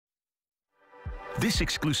This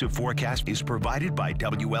exclusive forecast is provided by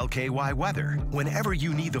WLKY Weather. Whenever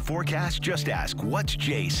you need the forecast, just ask, what's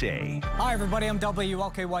Jay say? Hi, everybody. I'm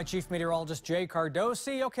WLKY Chief Meteorologist Jay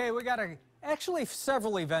Cardosi. Okay, we got actually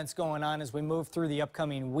several events going on as we move through the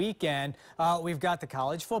upcoming weekend. We've got the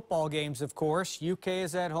college football games, of course. UK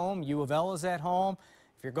is at home. U of L is at home.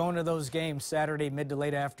 If you're going to those games Saturday mid to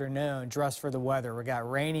late afternoon, dress for the weather. We got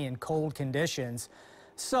rainy and cold conditions.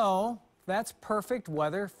 So that's perfect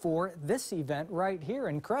weather for this event right here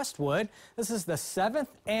in Crestwood. This is the 7th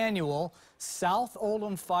annual South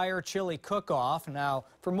Oldham Fire Chili Cook-Off. Now,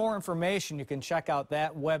 for more information, you can check out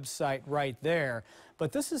that website right there.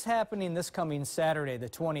 But this is happening this coming Saturday, the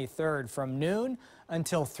 23rd, from noon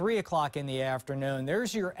until 3 o'clock in the afternoon.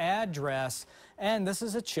 There's your address, and this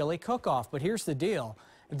is a chili cook-off. But here's the deal.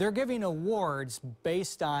 They're giving awards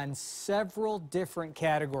based on several different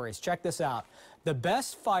categories. Check this out. The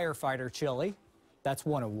best firefighter chili, that's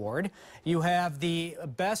one award. You have the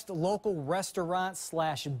best local restaurant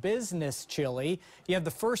 / business chili. You have the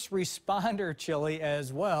first responder chili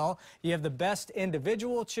as well. You have the best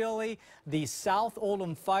individual chili, the South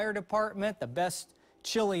Oldham Fire Department, the best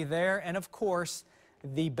chili there, and of course,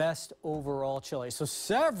 the best overall chili. So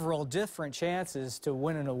several different chances to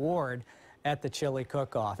win an award at the chili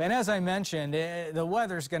cook-off. And as I mentioned, the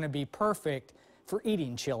weather's going to be perfect for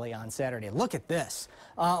eating chili on Saturday. Look at this.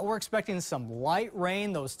 We're expecting some light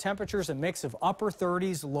rain. Those temperatures, a mix of upper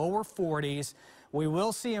 30s, lower 40s. We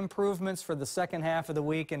will see improvements for the second half of the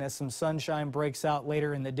week, and as some sunshine breaks out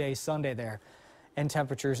later in the day Sunday there, and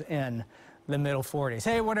temperatures in the middle 40s.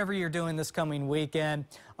 Hey, whatever you're doing this coming weekend,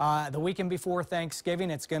 the weekend before Thanksgiving,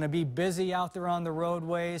 it's going to be busy out there on the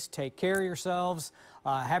roadways. Take care of yourselves.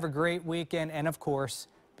 Have a great weekend, and of course,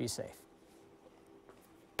 be safe.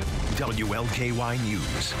 WLKY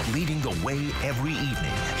News, leading the way every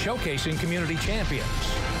evening. Showcasing community champions.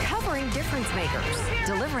 Covering difference makers.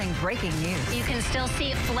 Delivering breaking news. You can still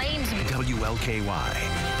see flames.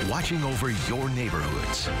 WLKY, watching over your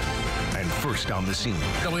neighborhoods. And first on the scene.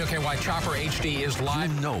 WLKY Chopper HD is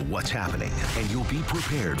live. You know what's happening, and you'll be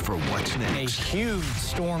prepared for what's next. A huge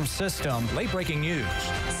storm system. Late breaking news.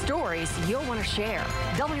 Stories you'll want to share.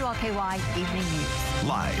 WLKY Evening News.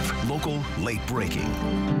 Live, local, late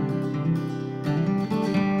breaking.